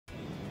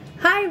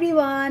Hi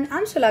everyone,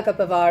 I'm Shalaka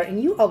Pawar and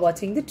you are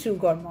watching The True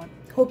Gourmand.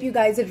 Hope you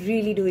guys are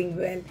really doing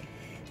well.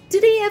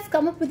 Today I've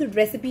come up with a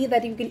recipe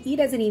that you can eat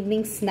as an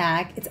evening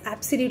snack. It's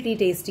absolutely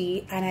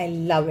tasty and I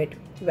love it.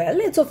 Well,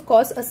 it's of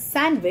course a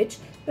sandwich,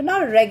 but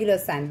not a regular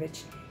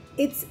sandwich.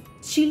 It's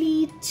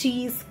chili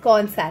cheese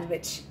corn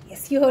sandwich.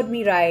 Yes, you heard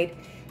me right.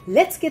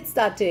 Let's get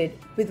started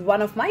with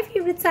one of my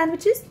favorite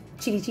sandwiches,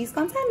 chili cheese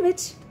corn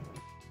sandwich.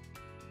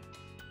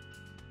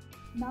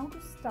 Now to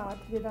start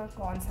with our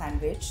corn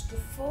sandwich, the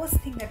first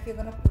thing that we're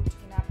going to put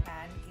in our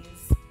pan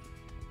is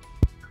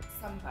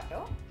some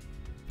butter.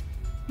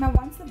 Now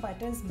once the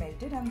butter is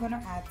melted, I'm going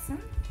to add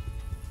some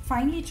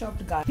finely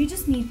chopped garlic. We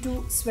just need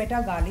to sweat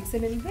our garlics a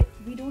little bit.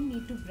 We don't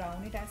need to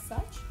brown it as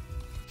such.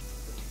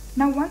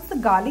 Now once the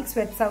garlic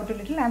sweats out a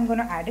little, I'm going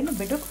to add in a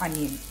bit of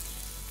onion.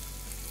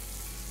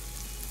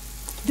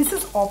 This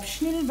is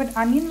optional, but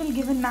onion will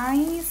give a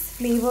nice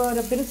flavor,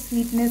 a bit of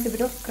sweetness, a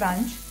bit of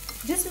crunch.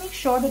 Just make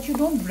sure that you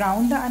don't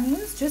brown the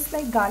onions. Just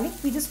like garlic,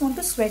 we just want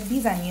to sweat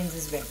these onions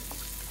as well.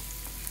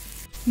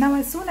 Now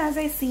as soon as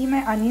I see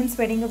my onions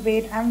sweating a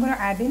bit, I'm going to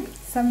add in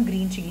some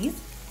green chilies.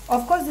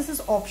 Of course this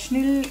is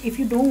optional. If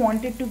you don't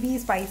want it to be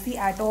spicy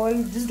at all,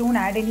 just don't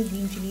add any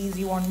green chilies.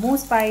 You want more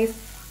spice,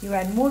 you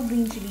add more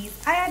green chilies.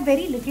 I add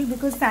very little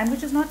because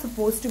sandwich is not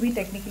supposed to be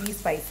technically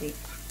spicy.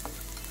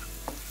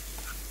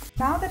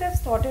 Now that I've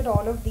sorted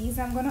all of these,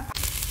 I'm going to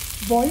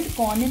add boiled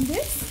corn in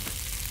this.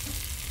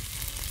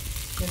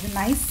 There's a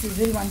nice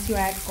sizzle once you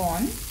add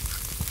corn.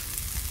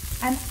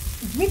 And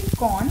with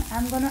corn,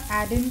 I'm going to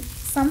add in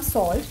some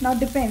salt. Now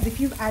depends, if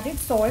you've added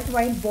salt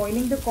while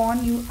boiling the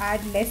corn, you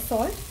add less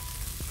salt.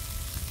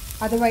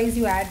 Otherwise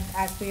you add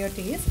as per your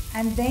taste.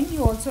 And then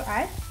you also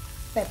add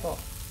pepper.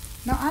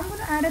 Now I'm going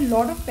to add a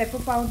lot of pepper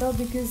powder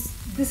because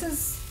this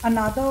is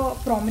another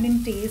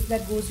prominent taste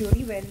that goes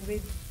really well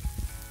with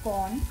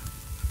corn.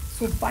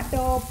 So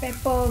butter,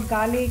 pepper,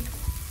 garlic,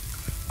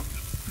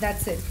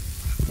 that's it.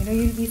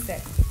 You'll be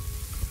set.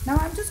 Now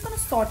I'm just going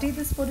to saute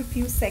this for a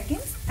few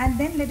seconds and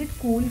then let it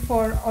cool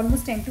for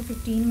almost 10 to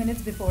 15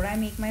 minutes before I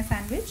make my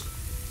sandwich.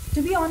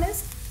 To be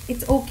honest,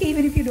 it's okay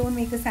even if you don't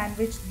make a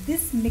sandwich.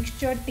 This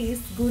mixture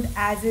tastes good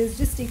as is.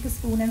 Just take a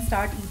spoon and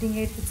start eating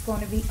it. It's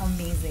going to be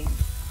amazing.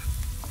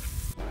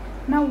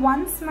 Now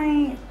once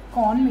my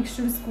corn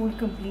mixture is cooled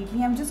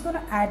completely, I'm just going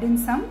to add in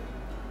some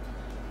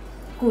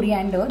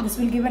coriander. This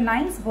will give a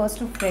nice burst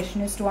of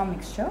freshness to our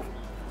mixture.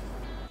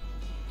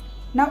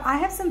 Now I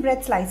have some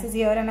bread slices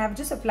here and I've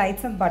just applied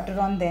some butter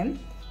on them.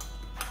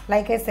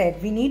 Like I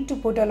said, we need to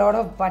put a lot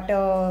of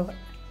butter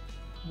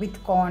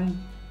with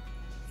corn.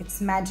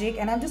 It's magic.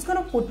 And I'm just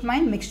going to put my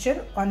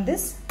mixture on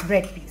this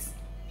bread piece.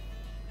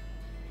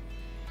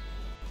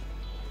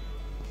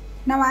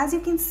 Now as you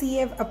can see,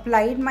 I've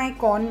applied my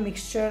corn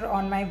mixture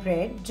on my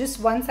bread. Just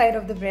one side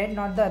of the bread,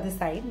 not the other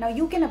side. Now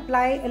you can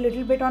apply a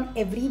little bit on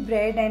every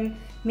bread and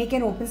make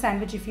an open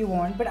sandwich if you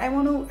want, but I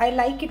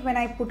like it when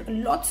I put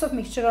lots of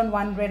mixture on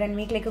one bread and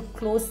make like a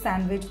closed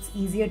sandwich. It's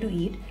easier to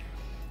eat.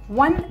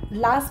 One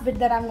last bit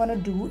that I'm going to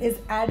do is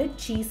add a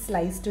cheese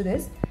slice to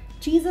this.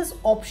 Cheese is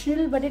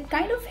optional, but it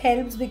kind of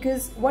helps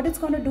because what it's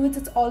going to do is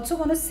it's also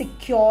going to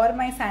secure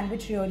my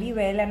sandwich really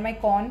well and my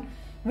corn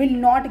will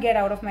not get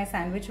out of my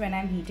sandwich when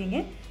I'm heating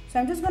it. So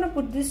I'm just going to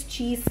put this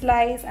cheese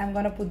slice, I'm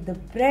going to put the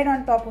bread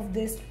on top of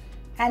this,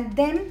 and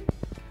then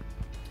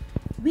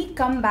we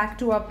come back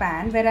to our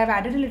pan where I've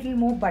added a little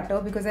more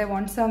butter because I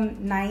want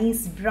some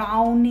nice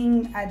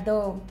browning at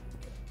the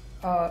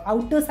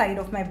outer side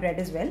of my bread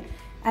as well.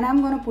 And I'm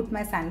going to put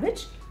my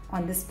sandwich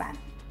on this pan.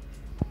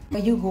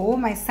 There you go,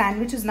 my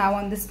sandwich is now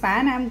on this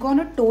pan. I'm going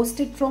to toast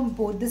it from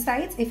both the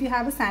sides. If you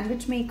have a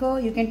sandwich maker,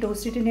 you can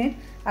toast it in it.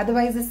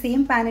 Otherwise, the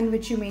same pan in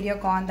which you made your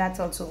corn, that's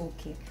also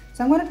okay.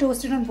 So I'm going to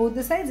toast it on both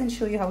the sides and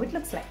show you how it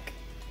looks like.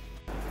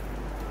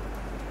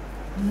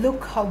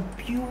 Look how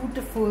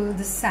beautiful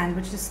this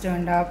sandwich has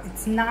turned up.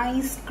 It's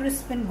nice,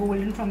 crisp and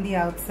golden from the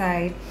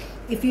outside.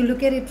 If you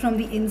look at it from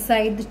the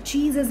inside, the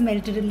cheese has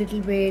melted a little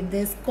bit.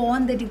 There's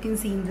corn that you can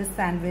see in this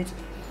sandwich.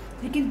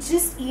 You can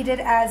just eat it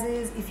as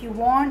is. If you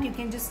want, you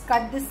can just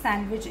cut this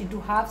sandwich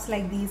into halves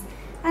like these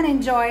and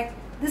enjoy.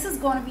 This is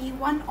going to be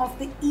one of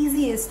the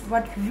easiest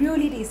but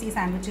really tasty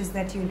sandwiches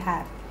that you'll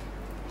have.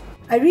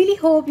 I really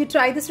hope you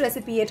try this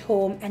recipe at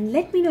home and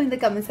let me know in the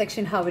comment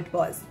section how it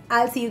was.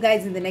 I'll see you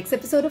guys in the next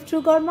episode of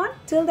True Gourmand.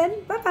 Till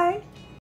then, bye-bye.